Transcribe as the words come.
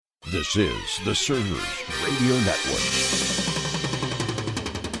This is the Servers Radio Network.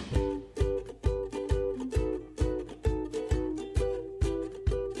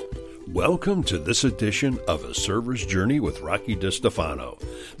 Welcome to this edition of A Server's Journey with Rocky DiStefano.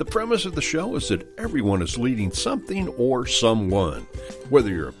 The premise of the show is that everyone is leading something or someone.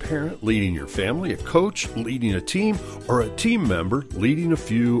 Whether you're a parent leading your family, a coach leading a team, or a team member leading a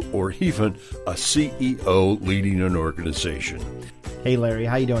few, or even a CEO leading an organization. Hey, Larry,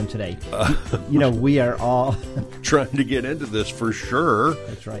 how you doing today? We are all trying to get into this for sure.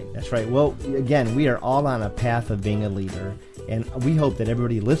 That's right. Well, again, we are all on a path of being a leader, and we hope that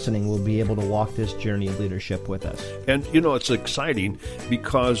everybody listening will be able to walk this journey of leadership with us. And, it's exciting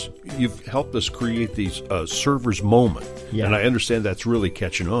because you've helped us create these servers moment, and I understand that's really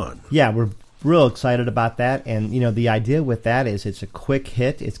catching on. Yeah, we're real excited about that, and, the idea with that is it's a quick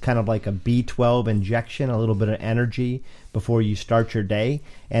hit. It's kind of like a B12 injection, a little bit of energy before you start your day.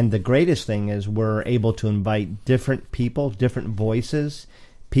 And the greatest thing is we're able to invite different people, different voices,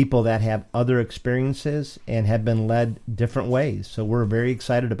 people that have other experiences and have been led different ways. So we're very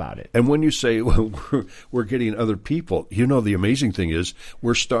excited about it. And when you say we're getting other people, the amazing thing is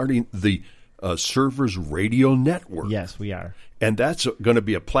we're starting the Servers Radio Network. Yes, we are. And that's going to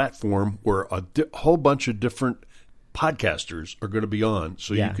be a platform where a whole bunch of different podcasters are going to be on,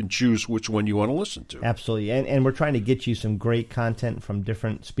 so you can choose which one you want to listen to. Absolutely. And we're trying to get you some great content from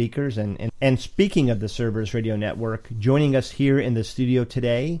different speakers. And speaking of the Servers Radio Network, joining us here in the studio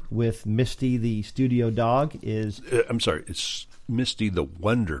today with Misty, the studio dog, is... it's Misty the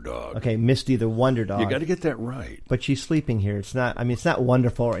Wonder Dog. Okay, Misty the Wonder Dog. You got to get that right. But she's sleeping here. It's not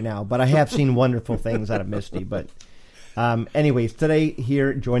wonderful right now, but I have seen wonderful things out of Misty. But anyways, today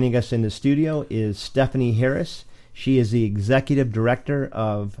here joining us in the studio is Stephanie Harris. She is the executive director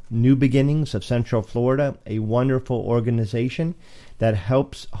of New Beginnings of Central Florida, a wonderful organization that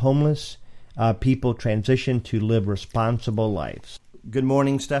helps homeless people transition to live responsible lives. Good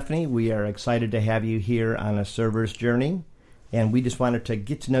morning, Stephanie. We are excited to have you here on A Server's Journey, and we just wanted to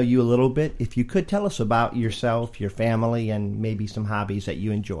get to know you a little bit. If you could tell us about yourself, your family, and maybe some hobbies that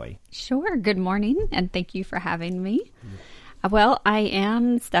you enjoy. Sure. Good morning, and thank you for having me. Well, I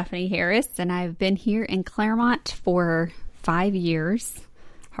am Stephanie Harris, and I've been here in Claremont for 5 years.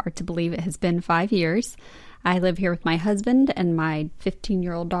 Hard to believe it has been 5 years. I live here with my husband and my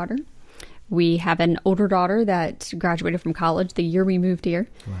 15-year-old daughter. We have an older daughter that graduated from college the year we moved here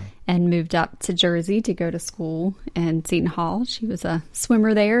and moved up to Jersey to go to school in Seton Hall. She was a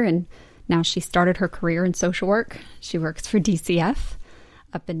swimmer there, and now she started her career in social work. She works for DCF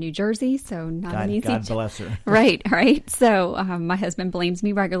up in New Jersey, so an easy... God bless her. Right. So my husband blames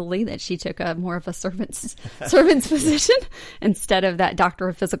me regularly that she took more of a servant's position instead of that doctor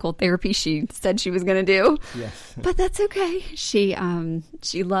of physical therapy she said she was going to do. Yes. But that's okay. She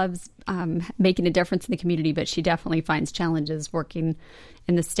loves making a difference in the community, but she definitely finds challenges working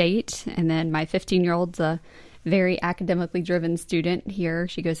in the state. And then my 15-year-old's a very academically driven student here.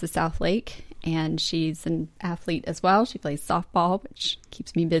 She goes to South Lake, and she's an athlete as well. She plays softball, which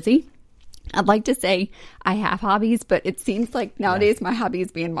keeps me busy. I'd like to say I have hobbies, but it seems like nowadays my hobby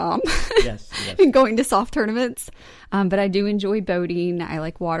is being mom. Yes. And going to soft tournaments. But I do enjoy boating. I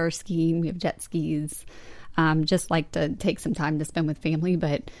like water skiing. We have jet skis. Just like to take some time to spend with family,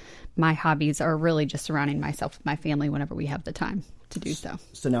 but my hobbies are really just surrounding myself with my family whenever we have the time to do so.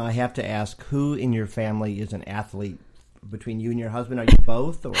 So now I have to ask, who in your family is an athlete? Between you and your husband, are you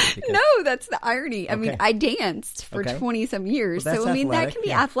both? Or No, that's the irony. I mean, I danced for 20-some years. Well, so, I mean, athletic. that can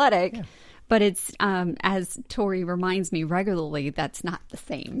be athletic. Yeah. But it's, as Tori reminds me regularly, that's not the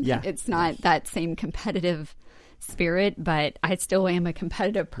same. Yeah. It's not that same competitive spirit, but I still am a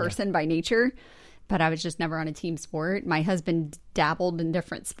competitive person by nature. But I was just never on a team sport. My husband dabbled in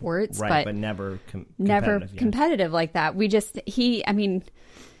different sports. Right, but never competitive like that.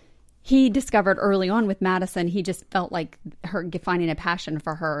 He discovered early on with Madison, he just felt like her finding a passion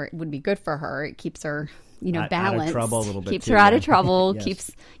for her would be good for her. It keeps her, balanced. Out of trouble a little bit. Keeps her out of trouble.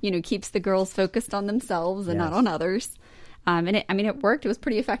 Yes. Keeps the girls focused on themselves and not on others. And it worked. It was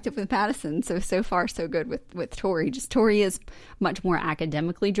pretty effective with Madison. So far, so good with Tori. Just Tori is much more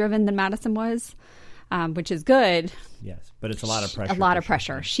academically driven than Madison was, which is good. Yes, but it's a lot of pressure. A lot of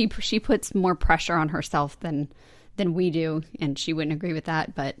pressure. She puts more pressure on herself than we do, and she wouldn't agree with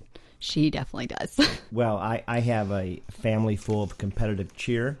that, but she definitely does. Well, I have a family full of competitive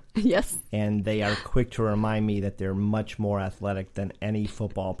cheer. Yes. And they are quick to remind me that they're much more athletic than any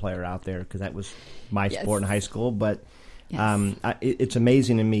football player out there, because that was my sport in high school. But it's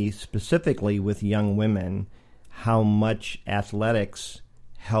amazing to me, specifically with young women, how much athletics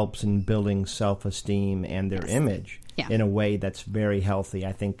helps in building self-esteem and their image. in a way that's very healthy.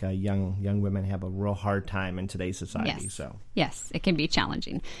 I think young women have a real hard time in today's society. Yes. So yes, it can be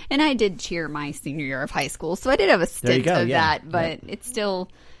challenging. And I did cheer my senior year of high school, so I did have a stint of that, but it's still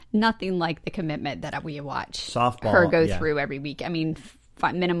nothing like the commitment that we watch softball, her go through every week. I mean,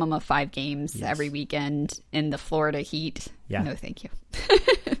 minimum of 5 games every weekend in the Florida heat. Yeah. No, thank you.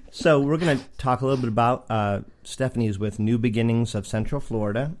 So we're going to talk a little bit about Stephanie is with New Beginnings of Central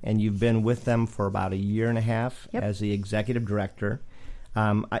Florida, and you've been with them for about a year and a half as the executive director.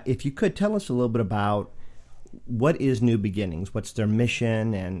 If you could tell us a little bit about what is New Beginnings, what's their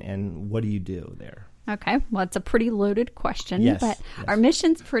mission, and what do you do there? Okay, well, it's a pretty loaded question, but our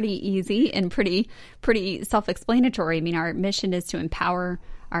mission's pretty easy and pretty self-explanatory. I mean, our mission is to empower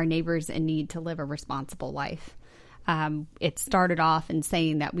our neighbors in need to live a responsible life. It started off in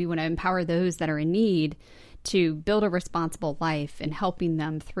saying that we want to empower those that are in need to build a responsible life and helping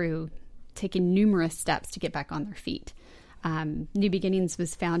them through taking numerous steps to get back on their feet. New Beginnings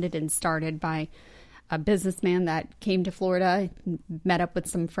was founded and started by a businessman that came to Florida, met up with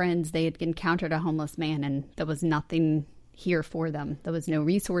some friends. They had encountered a homeless man, and there was nothing here for them. There was no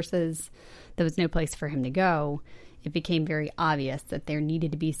resources. There was no place for him to go. It became very obvious that there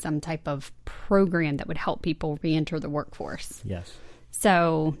needed to be some type of program that would help people reenter the workforce. Yes.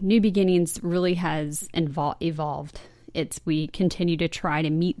 So New Beginnings really has evolved. We continue to try to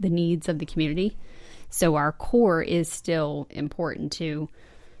meet the needs of the community. So our core is still important to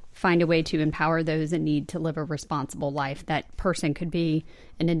find a way to empower those in need to live a responsible life. That person could be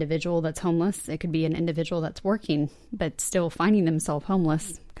an individual that's homeless. It could be an individual that's working, but still finding themselves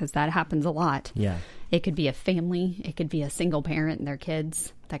homeless, because that happens a lot. Yeah. It could be a family. It could be a single parent and their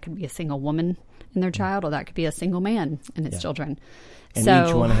kids. That could be a single woman and their child, or that could be a single man and his children. And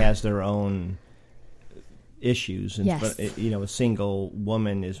each one has their own issues. And, but, a single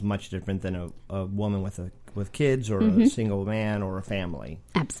woman is much different than a woman with kids, or a single man, or a family.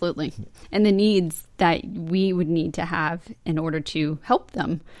 Absolutely. And the needs that we would need to have in order to help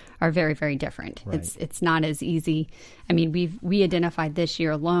them are very, very different. Right. It's not as easy. I mean, we identified this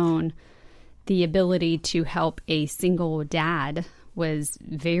year alone the ability to help a single dad was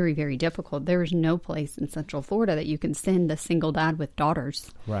very, very difficult. There is no place in Central Florida that you can send a single dad with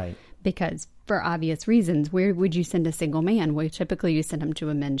daughters. Right. Because for obvious reasons, where would you send a single man? Well, typically you send him to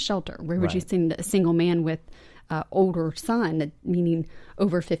a men's shelter. Where would you send a single man with an older son, meaning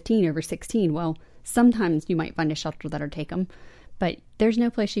over 15, over 16? Well, sometimes you might find a shelter that'll take them, but there's no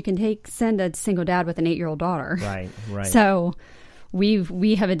place you can send a single dad with an 8-year-old daughter. Right, right. So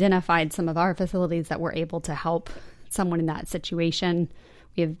we have identified some of our facilities that were able to help someone in that situation.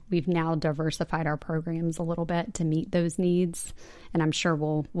 We've now diversified our programs a little bit to meet those needs, and I'm sure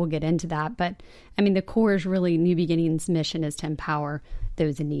we'll get into that. But I mean, the core is really New Beginnings' mission is to empower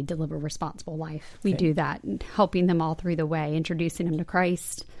those in need to live a responsible life. We do that, helping them all through the way, introducing them to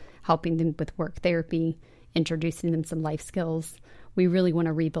Christ, helping them with work therapy, introducing them some life skills. We really want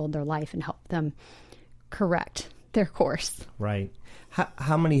to rebuild their life and help them correct their course. Right.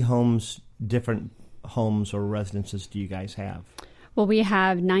 How many different homes or residences do you guys have? Well, we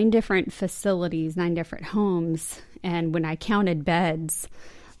have 9 different facilities, 9 different homes. And when I counted beds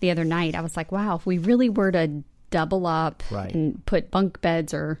the other night, I was like, wow, if we really were to double up and put bunk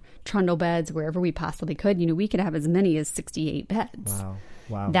beds or trundle beds wherever we possibly could, we could have as many as 68 beds.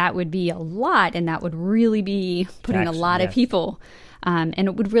 Wow. That would be a lot, and that would really be putting a lot of people. And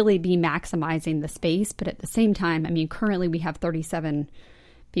it would really be maximizing the space. But at the same time, I mean, currently we have 37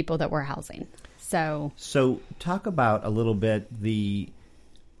 people that we're housing. So talk about a little bit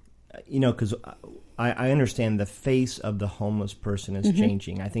because I understand the face of the homeless person is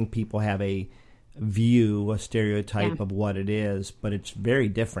changing. I think people have a stereotype of what it is, but it's very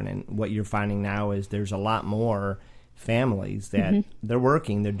different. And what you're finding now is there's a lot more families that they're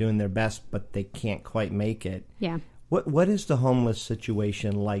working, they're doing their best, but they can't quite make it. Yeah. What is the homeless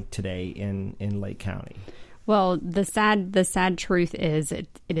situation like today in Lake County? Well, the sad truth is it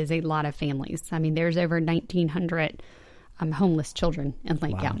is a lot of families. I mean, there's over 1,900 homeless children in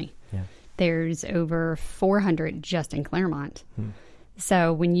Lake County. Yeah. There's over 400 just in Clermont.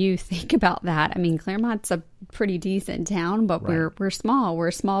 So when you think about that, I mean, Clermont's a pretty decent town, but we're small. We're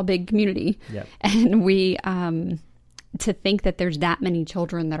a small, big community. Yep. And we to think that there's that many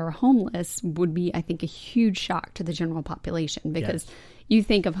children that are homeless would be, I think, a huge shock to the general population, because you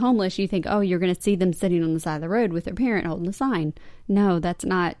think of homeless, you think, oh, you're going to see them sitting on the side of the road with their parent holding a sign. No, that's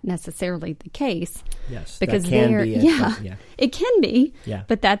not necessarily the case. Yes, because that can be. It can be. Yeah.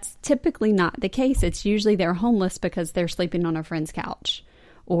 But that's typically not the case. It's usually they're homeless because they're sleeping on a friend's couch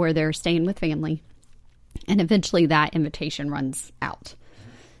or they're staying with family. And eventually that invitation runs out.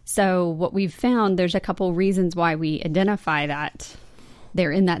 So what we've found, there's a couple reasons why we identify that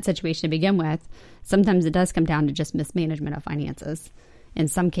they're in that situation to begin with. Sometimes it does come down to just mismanagement of finances. In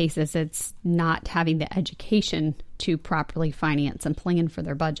some cases, it's not having the education to properly finance and plan for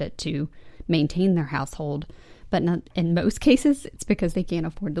their budget to maintain their household. But not, in most cases, it's because they can't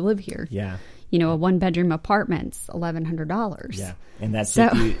afford to live here. Yeah. You know, a one-bedroom apartment's $1,100. Yeah, and that's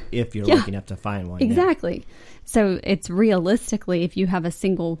So, if you're lucky enough to find one. Exactly. Yeah. So it's realistically, if you have a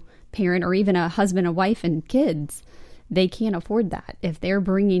single parent or even a husband, a wife, and kids, they can't afford that. If they're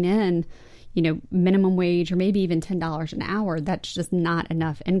bringing in, you know, minimum wage or maybe even $10 an hour, that's just not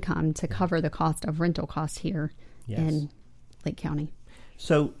enough income to cover the cost of rental costs here in Lake County.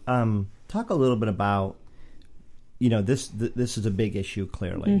 So talk a little bit about, you know, this is a big issue,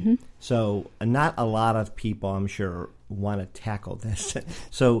 clearly. Mm-hmm. So not a lot of people, I'm sure, want to tackle this.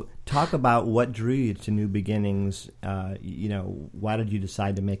 So talk about what drew you to New Beginnings. You know, why did you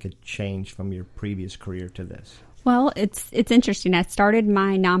decide to make a change from your previous career to this? Well, it's interesting. I started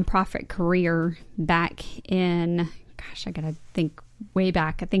my nonprofit career back in, I got to think way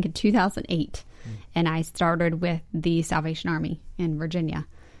back, I think in 2008. Mm-hmm. And I started with the Salvation Army in Virginia.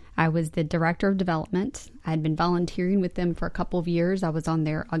 I was the director of development. I had been volunteering with them for a couple of years. I was on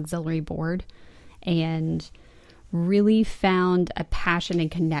their auxiliary board and really found a passion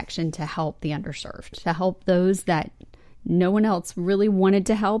and connection to help the underserved, to help those that no one else really wanted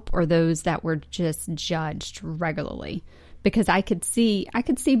to help or those that were just judged regularly. Because I could see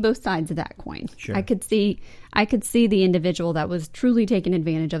both sides of that coin. Sure. I could see the individual that was truly taking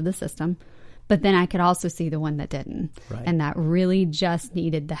advantage of the system. But then I could also see the one that didn't. Right. And that really just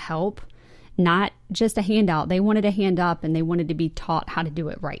needed the help, not just a handout. They wanted a hand up and they wanted to be taught how to do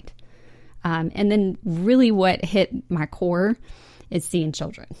it right. And then really what hit my core is seeing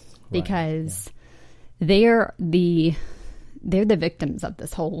children. Because they're the victims of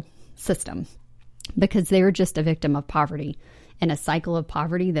this whole system. Because they're just a victim of poverty and a cycle of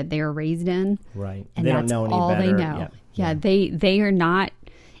poverty that they are raised in. Right. And they that's don't know any all better. they know. Yeah. They are not.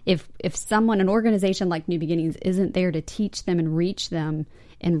 If an organization like New Beginnings isn't there to teach them and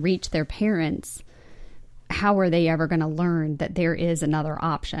reach their parents, how are they ever going to learn that there is another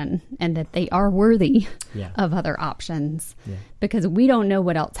option and that they are worthy of other options? Yeah. Because we don't know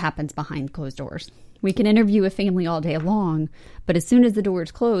what else happens behind closed doors. We can interview a family all day long, but as soon as the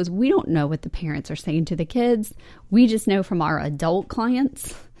doors close, we don't know what the parents are saying to the kids. We just know from our adult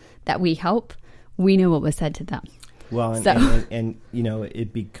clients that we help, we know what was said to them. Well, and you know,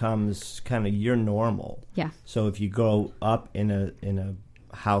 it becomes kind of your normal. Yeah. So if you grow up in a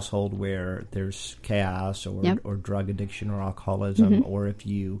household where there's chaos or drug addiction or alcoholism, or if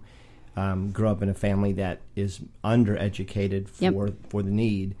you grow up in a family that is undereducated for the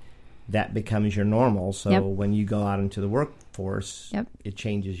need, that becomes your normal. So when you go out into the workforce, it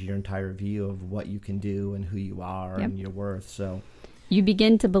changes your entire view of what you can do and who you are and your worth. So you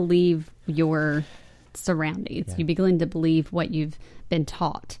begin to believe your surroundings. You begin to believe what you've been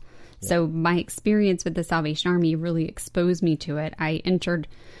taught. So my experience with the Salvation Army really exposed me to it.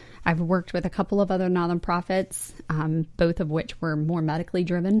 I've worked with a couple of other nonprofits, both of which were more medically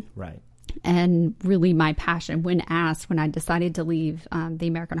driven. Right. And really my passion, when I decided to leave the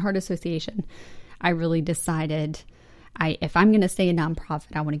American Heart Association, I really decided if I'm going to stay a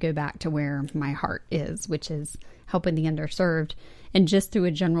nonprofit, I want to go back to where my heart is, which is helping the underserved. And just through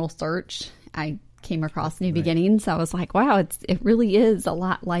a general search, I came across New Beginnings. I was like, wow, it really is a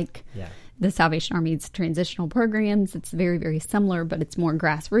lot like the Salvation Army's transitional programs. It's very, very similar, but it's more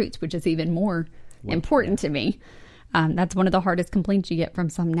grassroots, which is even more important to me. That's one of the hardest complaints you get from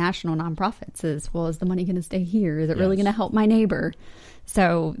some national nonprofits is, well, is the money going to stay here? Is it really going to help my neighbor?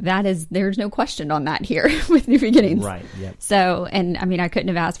 So there's no question on that here with New Beginnings. Right. Yep. So, and I mean, I couldn't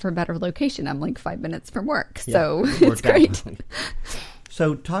have asked for a better location. I'm like 5 minutes from work. So it's great.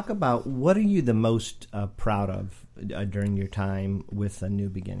 So talk about, what are you the most proud of during your time with New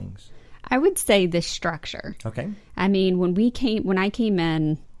Beginnings? I would say the structure. Okay. I mean, when I came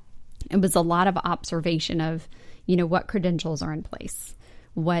in, it was a lot of observation of, you know, what credentials are in place,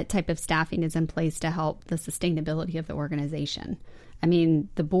 what type of staffing is in place to help the sustainability of the organization. I mean,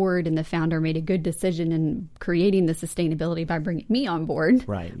 the board and the founder made a good decision in creating the sustainability by bringing me on board,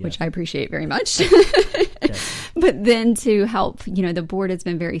 which I appreciate very much. But then to help, you know, the board has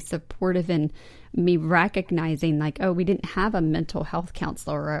been very supportive in me recognizing like, oh, we didn't have a mental health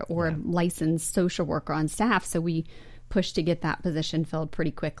counselor or a licensed social worker on staff. So we pushed to get that position filled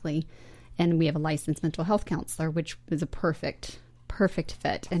pretty quickly. And we have a licensed mental health counselor, which was a perfect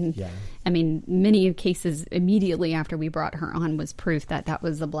fit. And I mean, many cases immediately after we brought her on was proof that that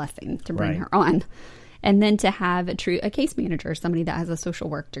was a blessing to bring her on. And then to have a case manager, somebody that has a social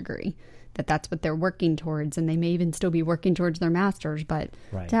work degree, that's what they're working towards. And they may even still be working towards their master's, but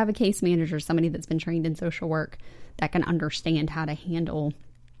to have a case manager, somebody that's been trained in social work that can understand how to handle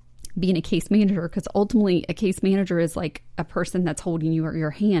being a case manager, because ultimately a case manager is like a person that's holding your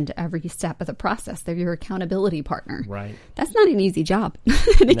hand every step of the process. They're your accountability partner. Right. That's not an easy job.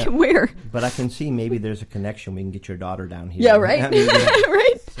 They can wear. But I can see maybe there's a connection. We can get your daughter down here. Yeah, right. I mean,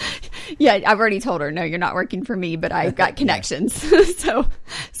 right. Yeah, I've already told her, no, you're not working for me, but I've got connections.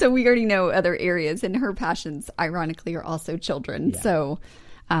 So we already know other areas, and her passions, ironically, are also children. Yeah. So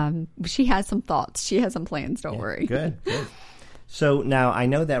she has some thoughts. She has some plans. Don't worry. Good. So now I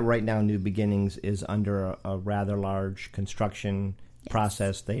know that right now New Beginnings is under a rather large construction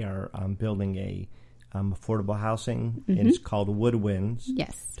process. They are building a affordable housing, and it's called Woodwinds.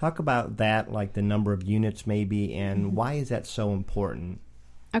 Yes. Talk about that, like the number of units maybe, and why is that so important?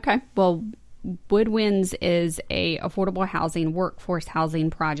 Okay. Well, Woodwinds is a affordable housing, workforce housing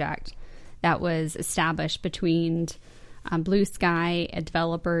project that was established between Blue Sky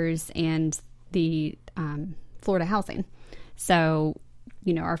developers and the Florida Housing. So,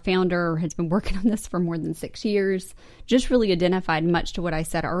 our founder has been working on this for more than 6 years, just really identified, much to what I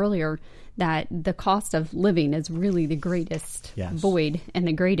said earlier, that the cost of living is really the greatest void and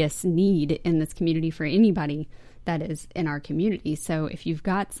the greatest need in this community for anybody that is in our community. So if you've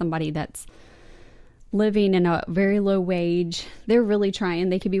got somebody that's living in a very low wage, they're really trying.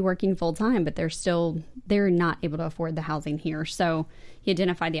 They could be working full time, but they're not able to afford the housing here. So he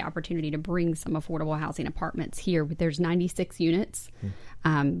identified the opportunity to bring some affordable housing apartments here. There's 96 units.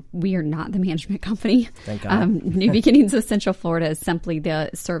 We are not the management company. Thank God. New Beginnings of Central Florida is simply the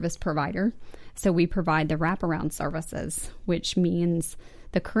service provider. So we provide the wraparound services, which means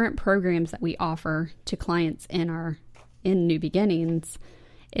the current programs that we offer to clients in New Beginnings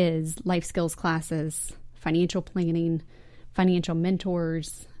is life skills classes, financial planning, financial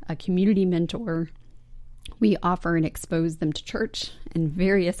mentors, a community mentor. We offer and expose them to church in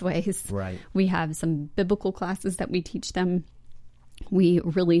various ways. Right. We have some biblical classes that we teach them. We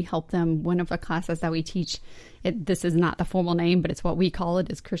really help them. One of the classes that we teach, this is not the formal name, but it's what we call it,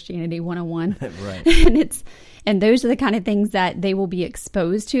 is Christianity 101. Right. And those are the kind of things that they will be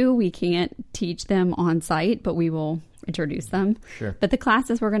exposed to. We can't teach them on site, but we will introduce them. Sure. But the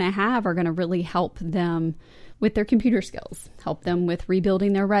classes we're going to have are going to really help them with their computer skills, help them with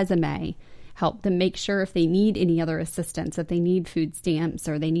rebuilding their resume, help them make sure if they need any other assistance, if they need food stamps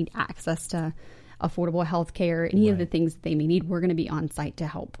or they need access to affordable health care, any of the things that they may need, we're going to be on site to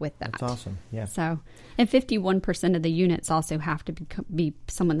help with that. That's awesome. Yeah. So, and 51% of the units also have to be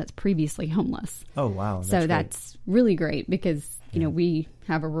someone that's previously homeless. Oh, wow. That's really great because, we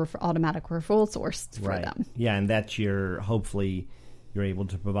have a automatic referral source for them. Yeah. And that's hopefully you're able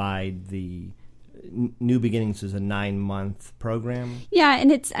to provide the New Beginnings is a 9-month program. Yeah,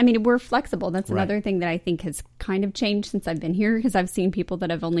 and we're flexible. That's another thing that I think has kind of changed since I've been here, because I've seen people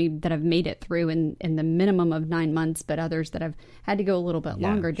that have made it through in the minimum of 9 months, but others that have had to go a little bit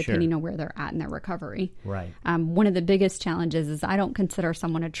longer depending on where they're at in their recovery. Right. One of the biggest challenges is I don't consider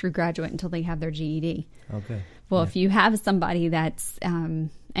someone a true graduate until they have their GED. Okay. Well, if you have somebody that's, and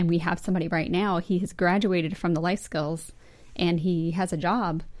we have somebody right now, he has graduated from the life skills and he has a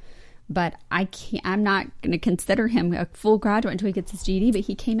job, but I'm not going to consider him a full graduate until he gets his GED, but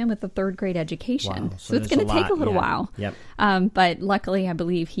he came in with a 3rd grade education. Wow. So it's going to take a little while. Yep. But luckily, I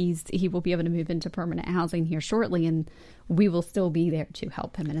believe he will be able to move into permanent housing here shortly, and we will still be there to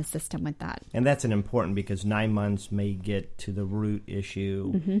help him and assist him with that. And that's important because 9 months may get to the root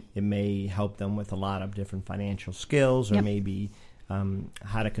issue. Mm-hmm. It may help them with a lot of different financial skills or maybe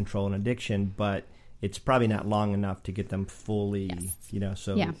how to control an addiction, but it's probably not long enough to get them fully,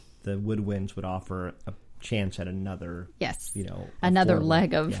 the Woodwinds would offer a chance at another, another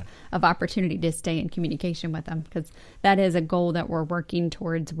leg of opportunity to stay in communication with them, because that is a goal that we're working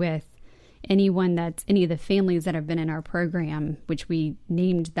towards with any of the families that have been in our program, which we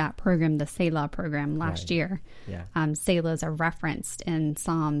named that program the Selah program last year. Yeah. Selahs are referenced in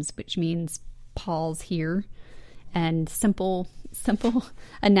Psalms, which means pause here, and simple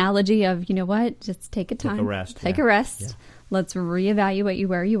analogy of, just take a time, take a rest. Yeah. Let's reevaluate you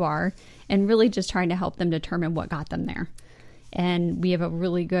where you are, and really just trying to help them determine what got them there. And we have a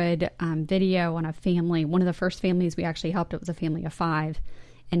really good video on a family. One of the first families we actually helped, it was a family of 5.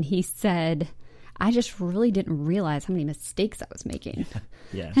 And he said, I just really didn't realize how many mistakes I was making.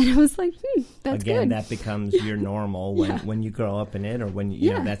 Yes. And I was like, that's Again, good. that becomes your normal when you grow up in it, or when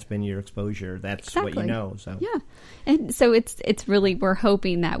you know that's been your exposure. That's what you know. So yeah, and so it's really, we're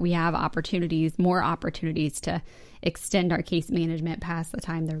hoping that we have more opportunities to extend our case management past the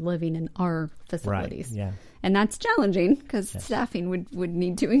time they're living in our facilities. Right. Yeah. And that's challenging because staffing would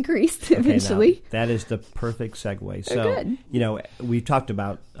need to increase eventually. Now, that is the perfect segue. So, good. We talked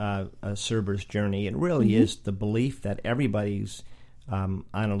about a server's journey. It really is the belief that everybody's on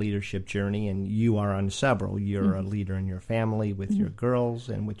a leadership journey, and you are on several. You're a leader in your family with your girls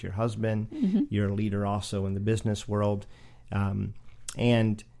and with your husband. You're a leader also in the business world.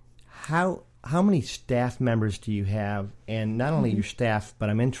 And how many staff members do you have? And not only your staff,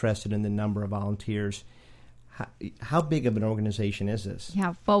 but I'm interested in the number of volunteers. How big of an organization is this?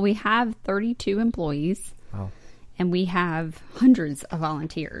 Yeah, well, we have 32 employees. Wow. And we have hundreds of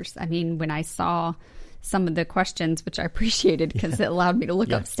volunteers. I mean, when I saw some of the questions, which I appreciated because it allowed me to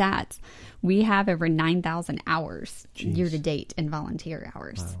look up stats, we have over 9,000 hours year to date in volunteer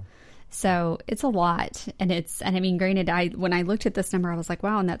hours. Wow. So it's a lot. And I mean, granted, when I looked at this number, I was like,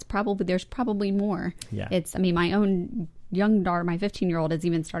 wow, and there's probably more. Yeah. My own young daughter, my 15-year-old, has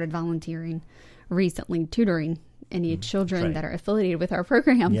even started volunteering recently, tutoring any children that are affiliated with our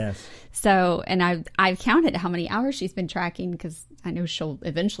program. Yes. So, and I've counted how many hours she's been tracking because I know she'll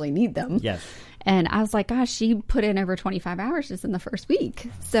eventually need them. Yes. And I was like, gosh, she put in over 25 hours just in the first week.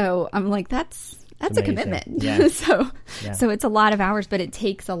 So I'm like, that's a commitment. Yeah. So it's a lot of hours, but it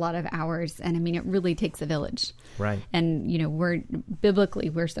takes a lot of hours. And I mean, it really takes a village. Right. And,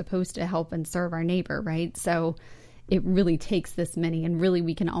 we're supposed to help and serve our neighbor, right? So it really takes this many, and really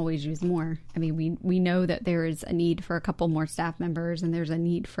we can always use more. I mean, we know that there is a need for a couple more staff members, and there's a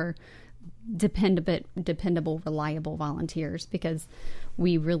need for dependable, reliable volunteers, because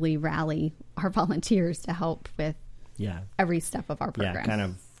we really rally our volunteers to help with every step of our program. Yeah, kind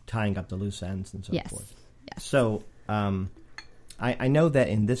of tying up the loose ends and so forth. Yes. So I know that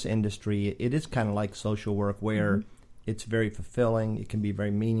in this industry, it is kind of like social work, where it's very fulfilling. It can be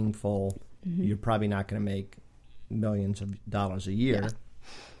very meaningful. You're probably not going to make millions of dollars a year.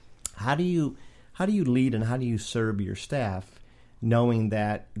 How do you lead and how do you serve your staff, knowing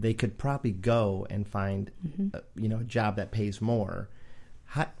that they could probably go and find a job that pays more?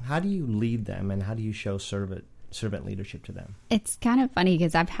 How do you lead them, and how do you show servant leadership to them? It's kind of funny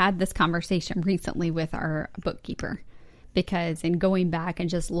because I've had this conversation recently with our bookkeeper, because in going back and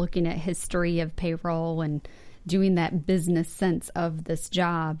just looking at history of payroll and doing that business sense of this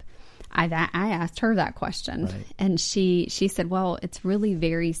job, I asked her that question, and she said, well, it's really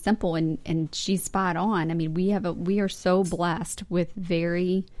very simple, and she's spot on. I mean, we are so blessed with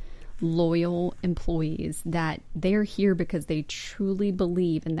very loyal employees that they're here because they truly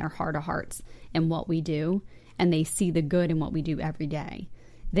believe in their heart of hearts in what we do, and they see the good in what we do every day.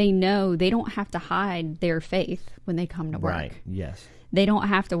 They know they don't have to hide their faith when they come to work. Right. Yes. They don't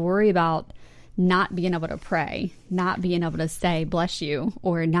have to worry about not being able to pray, not being able to say bless you,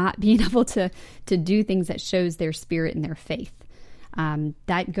 or not being able to do things that shows their spirit and their faith.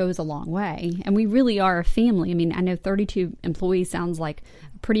 That goes a long way. And we really are a family. I mean, I know 32 employees sounds like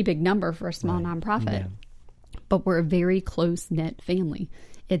a pretty big number for a small nonprofit, but we're a very close-knit family.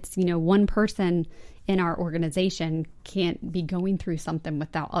 It's, one person in our organization can't be going through something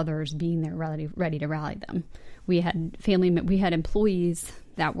without others being there ready to rally them. We had employees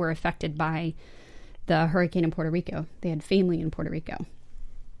that were affected by the hurricane in Puerto Rico. They had family in Puerto Rico.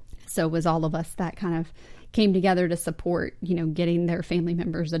 So it was all of us that kind of came together to support, getting their family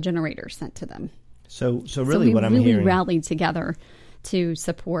members a generator sent to them. So really what I'm hearing, we really rallied together to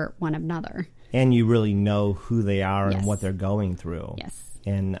support one another. And you really know who they are and what they're going through. Yes.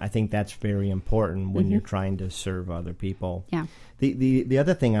 And I think that's very important when you're trying to serve other people. Yeah. The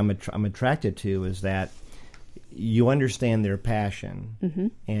other thing I'm attracted to is that you understand their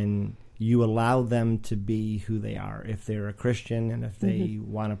passion, and you allow them to be who they are. If they're a Christian and if they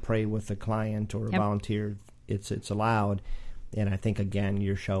want to pray with a client or a volunteer, it's allowed. And I think, again,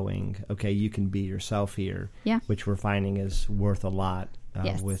 you're showing, okay, you can be yourself here, which we're finding is worth a lot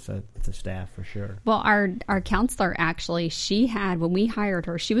with the staff for sure. Well, our counselor, actually, when we hired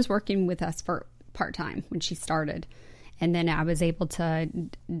her, she was working with us for part-time when she started. And then I was able to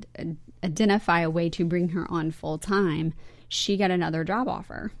identify a way to bring her on full-time. She got another job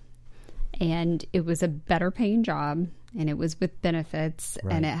offer. And it was a better paying job, and it was with benefits,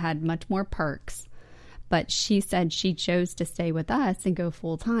 and it had much more perks. But she said she chose to stay with us and go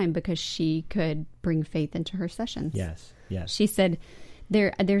full-time because she could bring faith into her sessions. Yes. She said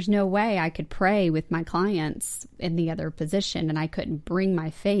there's no way I could pray with my clients in the other position and I couldn't bring my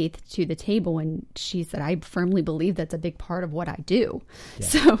faith to the table. And she said, I firmly believe that's a big part of what I do. Yeah,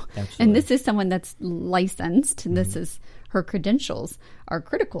 so, absolutely. And this is someone that's licensed, and this is her credentials are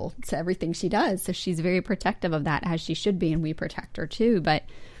critical to everything she does. So she's very protective of that, as she should be, and we protect her too. But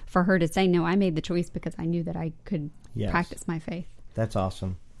for her to say, no, I made the choice because I knew that I could practice my faith. That's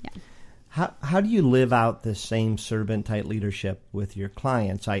awesome. Yeah. How do you live out this same servant-type leadership with your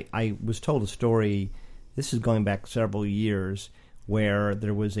clients? I was told a story, this is going back several years, where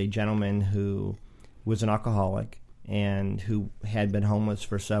there was a gentleman who was an alcoholic and who had been homeless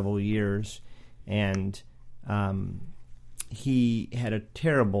for several years, and he had a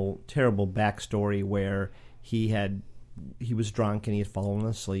terrible, terrible backstory where he was drunk and he had fallen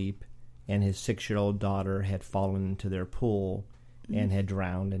asleep, and his 6-year-old daughter had fallen into their pool and had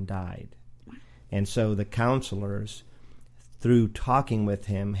drowned and died. And so the counselors, through talking with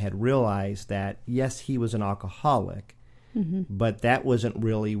him, had realized that, yes, he was an alcoholic, but that wasn't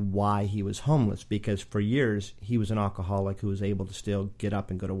really why he was homeless, because for years he was an alcoholic who was able to still get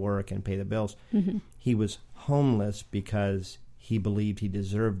up and go to work and pay the bills. He was homeless because he believed he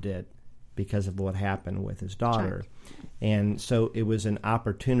deserved it because of what happened with his daughter. Sure. And so it was an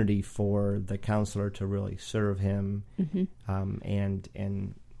opportunity for the counselor to really serve him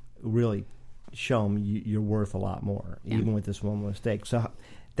and really show him you're worth a lot more, even with this one mistake. So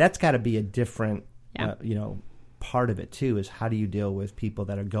that's got to be a different, part of it too. Is how do you deal with people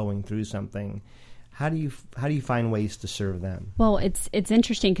that are going through something? How do you find ways to serve them? Well, it's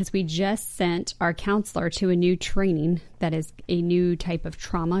interesting because we just sent our counselor to a new training that is a new type of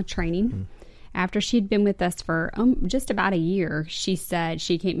trauma training. After she'd been with us for just about a year, she said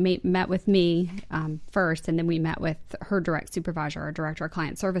she met with me first, and then we met with her direct supervisor, our director of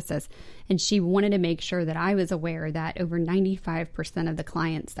client services, and she wanted to make sure that I was aware that over 95% of the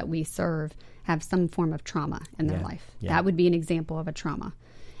clients that we serve have some form of trauma in their life. Yeah. That would be an example of a trauma.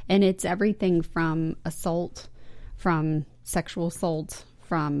 And it's everything from assault, from sexual assault,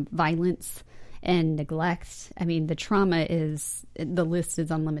 from violence and neglect. I mean, the list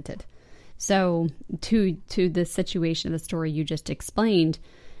is unlimited. So to the situation, the story you just explained,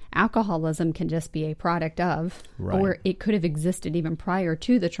 alcoholism can just be a product of, or it could have existed even prior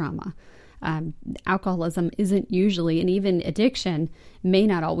to the trauma. Alcoholism isn't usually, and even addiction may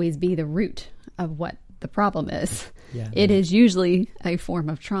not always be the root of what the problem is. It is usually a form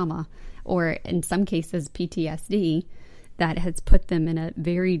of trauma, or in some cases PTSD, that has put them in a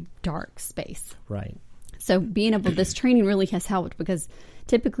very dark space. Right. So this training really has helped, because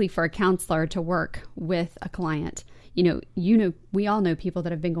typically for a counselor to work with a client, we all know people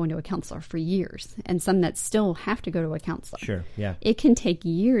that have been going to a counselor for years, and some that still have to go to a counselor. Sure, yeah. It can take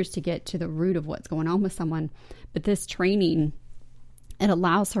years to get to the root of what's going on with someone, but this training, it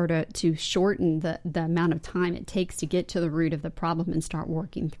allows her to shorten the amount of time it takes to get to the root of the problem and start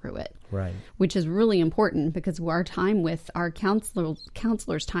working through it. Right. Which is really important, because our time with our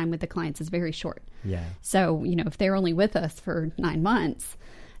counselors' time with the clients is very short. Yeah. So, if they're only with us for 9 months,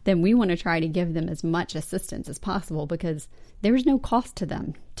 then we want to try to give them as much assistance as possible, because there's no cost to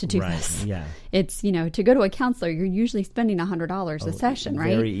them to do this. Yeah. It's, to go to a counselor, you're usually spending $100 a session,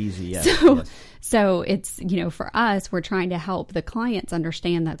 right? Very easy, yeah. So it's, for us, we're trying to help the clients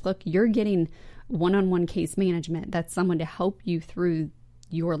understand that, look, you're getting one-on-one case management. That's someone to help you through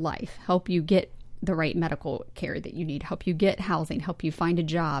your life, help you get the right medical care that you need, help you get housing, help you find a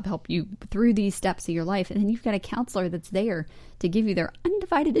job, help you through these steps of your life. And then you've got a counselor that's there to give you their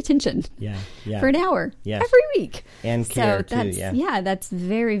undivided attention for an hour every week. And care too, that's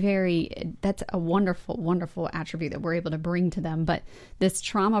very, very, that's a wonderful, wonderful attribute that we're able to bring to them. But this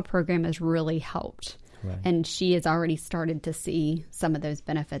trauma program has really helped. Right. And she has already started to see some of those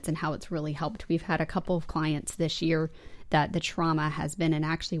benefits and how it's really helped. We've had a couple of clients this year that the trauma has been, and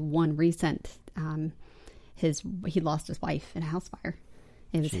actually one recent, he lost his wife in a house fire.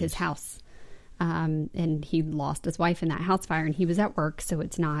 It was his house. And he lost his wife in that house fire, and he was at work. So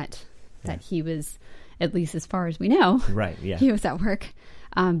it's not that he was, at least as far as we know, he was at work.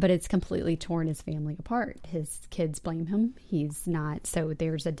 But it's completely torn his family apart. His kids blame him. He's not. So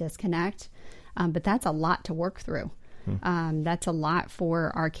there's a disconnect. But that's a lot to work through. That's a lot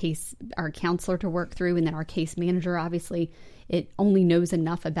for our counselor to work through. And then our case manager, obviously, it only knows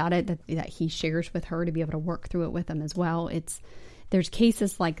enough about it that he shares with her to be able to work through it with them as well. There's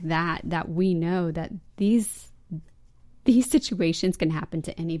cases like that we know that these situations can happen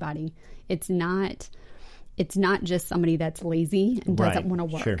to anybody. It's it's not just somebody that's lazy and doesn't want to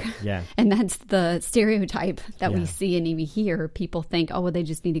work. Sure. Yeah. And that's the stereotype that Yeah. we see and we hear. People think, oh, well, they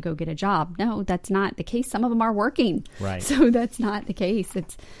just need to go get a job. No, that's not the case. Some of them are working. Right. So that's not the case.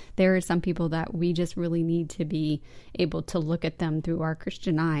 There are some people that we just really need to be able to look at them through our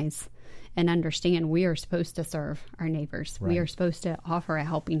Christian eyes and understand we are supposed to serve our neighbors. Right. We are supposed to offer a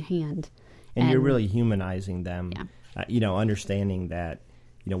helping hand. And you're really humanizing them, Yeah. Understanding that,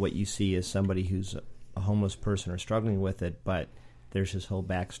 what you see is somebody who's a homeless person or struggling with it, but there's this whole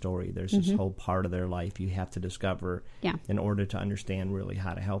backstory. There's this whole part of their life you have to discover in order to understand really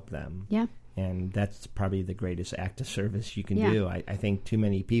how to help them. Yeah. And that's probably the greatest act of service you can Yeah. do. I think too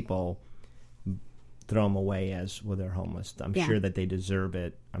many people throw them away as, well, they're homeless. I'm sure that they deserve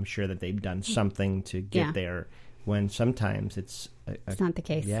it. I'm sure that they've done something to get there, when sometimes it's not the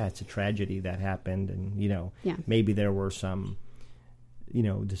case. Yeah, it's a tragedy that happened, and, Yeah. maybe there were some,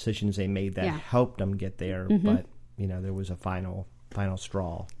 decisions they made that helped them get there, but, there was a final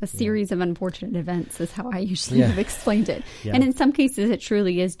straw. A series of unfortunate events is how I usually Yeah. have explained it. Yeah. And in some cases, it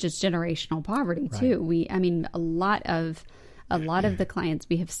truly is just generational poverty too. A lot of the clients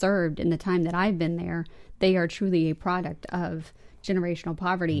we have served in the time that I've been there, they are truly a product of generational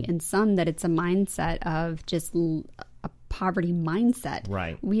poverty, and some that it's a mindset of just a poverty mindset.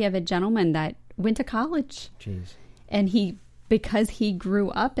 Right. We have a gentleman that went to college, Jeez. and because he grew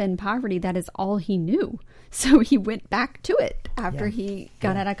up in poverty, that is all he knew. So he went back to it after he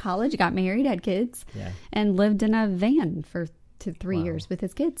got out of college, got married, had kids, and lived in a van for 3 years with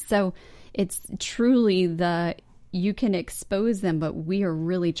his kids. So it's truly you can expose them, but we are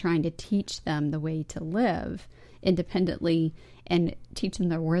really trying to teach them the way to live independently and teach them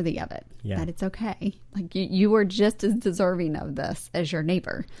they're worthy of it, that it's okay. Like you are just as deserving of this as your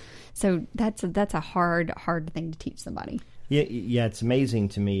neighbor. So that's a hard thing to teach somebody. Yeah, it's amazing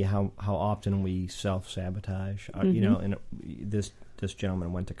to me how often we self-sabotage. And this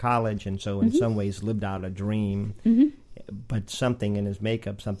gentleman went to college, and so in some ways lived out a dream, but something in his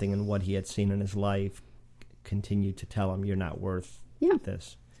makeup, something in what he had seen in his life continued to tell him, you're not worth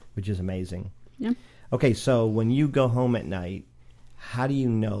this, which is amazing. Yeah. Okay, so when you go home at night, how do you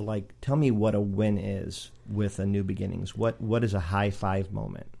know, tell me what a win is with a New Beginnings. What is a high five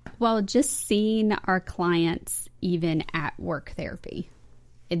moment? Well, just seeing our clients even at work therapy,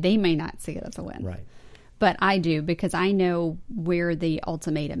 they may not see it as a win. Right. But I do, because I know where the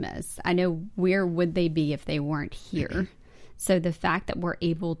ultimatum is. I know where would they be if they weren't here. So the fact that we're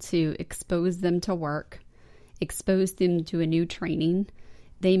able to expose them to work, expose them to a new training,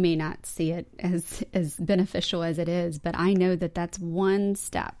 they may not see it as beneficial as it is, but I know that that's one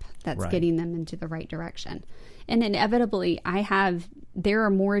step that's getting them into the right direction. And inevitably, there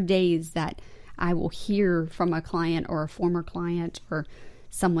are more days that I will hear from a client or a former client or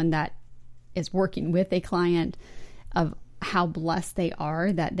someone that is working with a client of how blessed they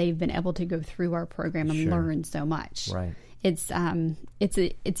are that they've been able to go through our program and learn so much. Right. It's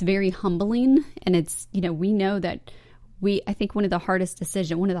very humbling, and it's, we know that I think one of the hardest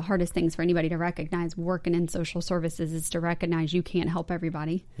things for anybody to recognize working in social services is to recognize you can't help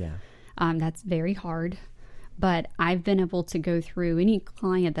everybody. Yeah. That's very hard. But I've been able to go through any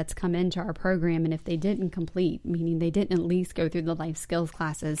client that's come into our program, and if they didn't complete, meaning they didn't at least go through the life skills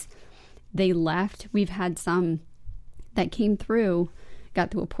classes, they left. We've had some that came through,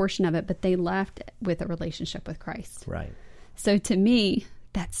 got through a portion of it, but they left with a relationship with Christ. Right. So to me,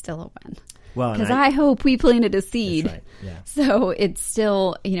 that's still a win. Well, because I hope we planted a seed. That's right. Yeah. So it's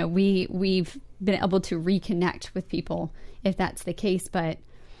still, we've been able to reconnect with people if that's the case, but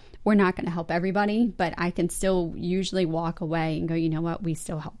we're not going to help everybody, but I can still usually walk away and go, you know what, we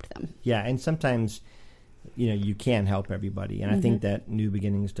still helped them. Yeah, and sometimes, you can't help everybody. And I think that New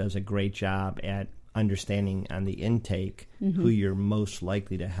Beginnings does a great job at understanding on the intake who you're most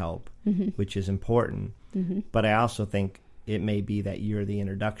likely to help, which is important. But I also think it may be that you're the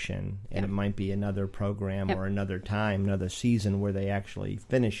introduction, and it might be another program or another time, another season where they actually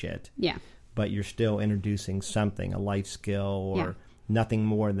finish it. Yeah. But you're still introducing something, a life skill, or nothing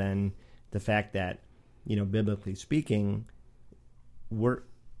more than the fact that, biblically speaking, we're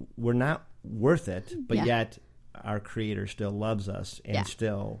not worth it, but yet our Creator still loves us and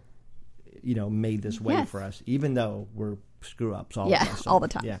still, made this way for us, even though we're screw-ups all of us. All the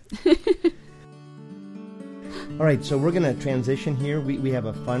time. Yeah. All right, so we're going to transition here. We have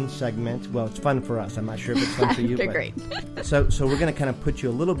a fun segment. Well, it's fun for us. I'm not sure if it's fun for you. Okay, but great. So we're going to kind of put you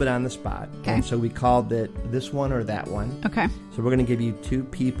a little bit on the spot. Okay. And so we called it This One or That One. Okay. So we're going to give you two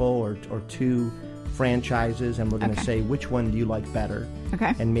people or two franchises, and we're going to say which one do you like better.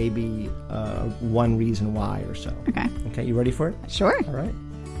 Okay. And maybe one reason why or so. Okay. Okay, you ready for it? Sure. All right.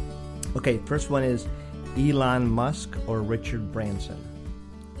 Okay, first one is, Elon Musk or Richard Branson?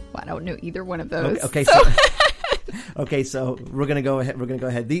 Well, I don't know either one of those. Okay, so we're gonna go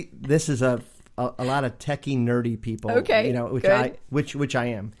ahead. This is a lot of techie nerdy people. Okay, you know, which I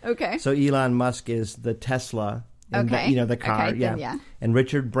am. Okay. So Elon Musk is the Tesla. Okay. The car. Okay, yeah. yeah. And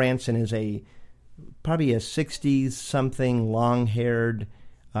Richard Branson is probably a 60s something long-haired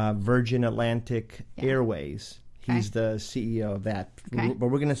Virgin Atlantic Airways. He's the CEO of that. Okay. But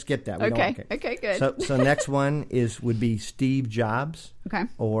we're going to skip that. Okay, good. So next one would be Steve Jobs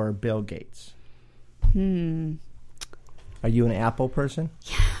or Bill Gates. Are you an Apple person?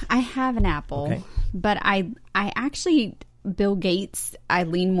 I have an Apple, but I actually, Bill Gates, I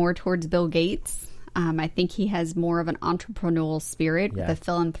lean more towards Bill Gates. I think he has more of an entrepreneurial spirit with a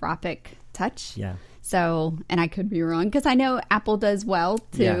philanthropic touch. Yeah. So, and I could be wrong because I know Apple does well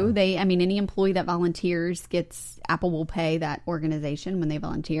too. Yeah. Any employee that volunteers Apple will pay that organization when they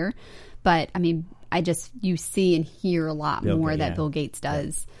volunteer. But you see and hear a lot more that Bill Gates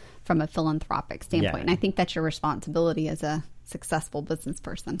does from a philanthropic standpoint. Yeah. And I think that's your responsibility as a successful business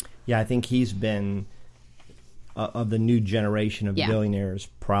person. Yeah, I think he's been, of the new generation of billionaires,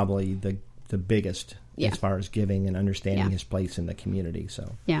 probably the biggest as far as giving and understanding his place in the community.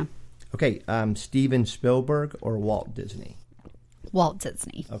 So okay, Steven Spielberg or Walt Disney? Walt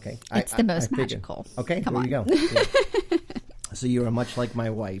Disney. Okay, it's the most magical. Okay, Come there on. you go. Yeah. So you are much like my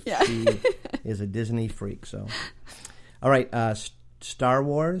wife. Yeah. She is a Disney freak. So, all right, Star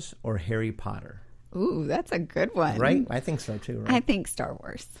Wars or Harry Potter? Ooh, that's a good one. Right? I think so too. Right? I think Star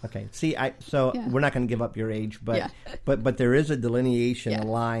Wars. Okay. See, we're not going to give up your age, but but there is a delineation, a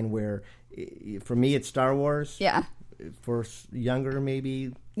line where, for me, it's Star Wars. Yeah. For younger, maybe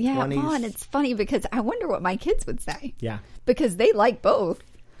 20s. Yeah, and it's funny because I wonder what my kids would say. Yeah. Because they like both.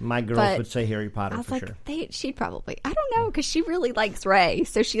 My girls would say Harry Potter for sure. She'd probably, I don't know, because she really likes Rey,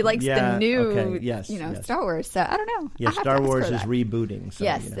 so she likes the new, Star Wars. So I don't know. Yeah, Star Wars is rebooting. So,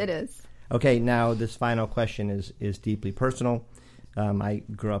 yes, it is. Okay, now this final question is deeply personal. I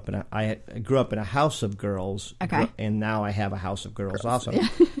grew up in a house of girls. Okay. And now I have a house of girls also. Yeah.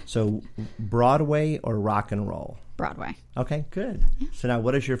 So Broadway or rock and roll? Broadway. Okay, good. Yeah. So now,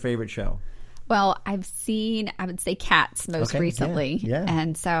 what is your favorite show? Well, I would say Cats most recently. Yeah.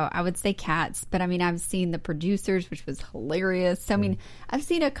 And so I would say Cats. But I've seen The Producers, which was hilarious. So, I've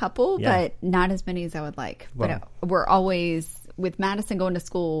seen a couple, but not as many as I would like. Well, but we're always, with Madison going to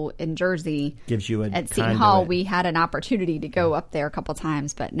school in Jersey, gives you at Seton Hall, we had an opportunity to go up there a couple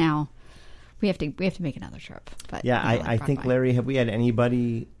times, but now we have to make another trip. But I think, Larry, have we had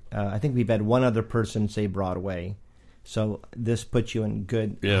anybody? I think we've had one other person say Broadway. So this puts you in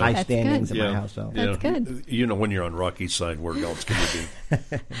good high standings in my house. So. That's good. When you're on Rocky's side, where else can you be?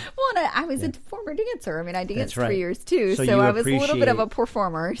 Well, I was a former dancer. I danced for years too, so I was a little bit of a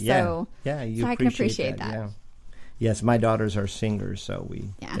performer. So I can appreciate that. Yeah. Yes, my daughters are singers, so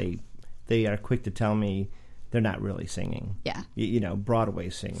they are quick to tell me they're not really singing. Yeah, Broadway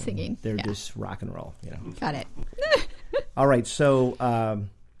singing. They're just rock and roll. Got it. All right. So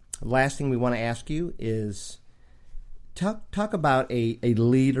last thing we want to ask you is. Talk about a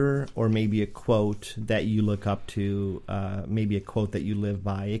leader or maybe a quote that you look up to, maybe a quote that you live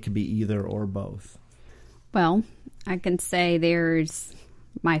by. It could be either or both. Well, I can say there's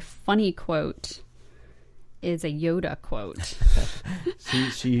my funny quote is a Yoda quote.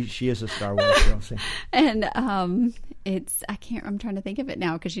 she is a Star Wars girl. See? And I'm trying to think of it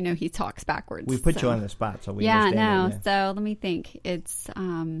now because he talks backwards. We put you on the spot, so we understand that, So let me think. It's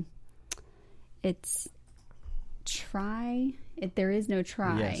try. There is no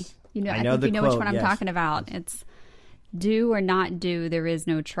try. Yes. I think you know which one I'm talking about. It's do or not do. There is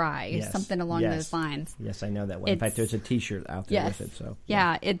no try. Yes. Something along those lines. Yes, I know that one. In fact, there's a T-shirt out there with it. So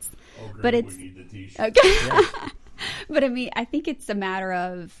it's. But it's. We need the T-shirt. Okay. Yeah. But I think it's a matter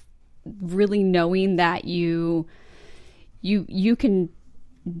of really knowing that you can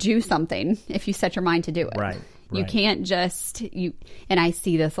do something if you set your mind to do it. Right. You can't just and I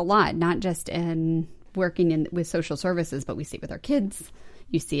see this a lot, not just in working with social services, but we see it with our kids.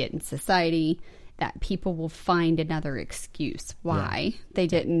 You see it in society that people will find another excuse why they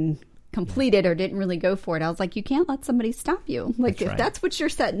didn't complete it or didn't really go for it. I was like, you can't let somebody stop you. Like, if that's what you're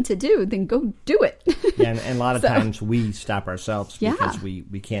setting to do, then go do it. And a lot of times we stop ourselves because we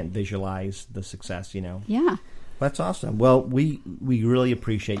can't visualize the success, Yeah. That's awesome. Well, we really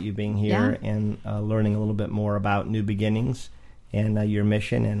appreciate you being here and learning a little bit more about New Beginnings and your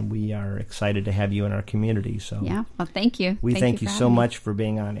mission, and we are excited to have you in our community. So well, thank you. Thank you so much for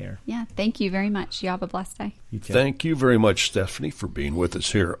being on air. Yeah, thank you very much. You have a blessed day. You too. Thank you very much, Stephanie, for being with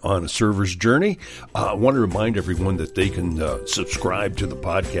us here on A Server's Journey. I want to remind everyone that they can subscribe to the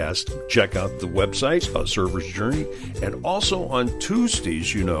podcast, check out the website, A Server's Journey, and also on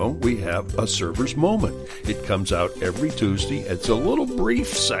Tuesdays, we have A Server's Moment. It comes out every Tuesday. It's a little brief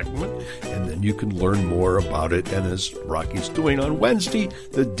segment, and then you can learn more about it. And as Rocky's doing on Wednesday,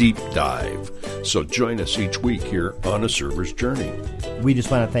 the deep dive. So join us each week here on A Server's Journey. We just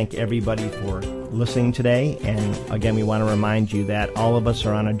want to thank everybody for listening today. And again, we want to remind you that all of us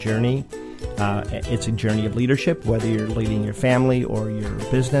are on a journey. It's a journey of leadership, whether you're leading your family or your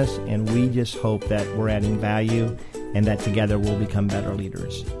business. And we just hope that we're adding value and that together we'll become better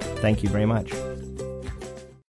leaders. Thank you very much.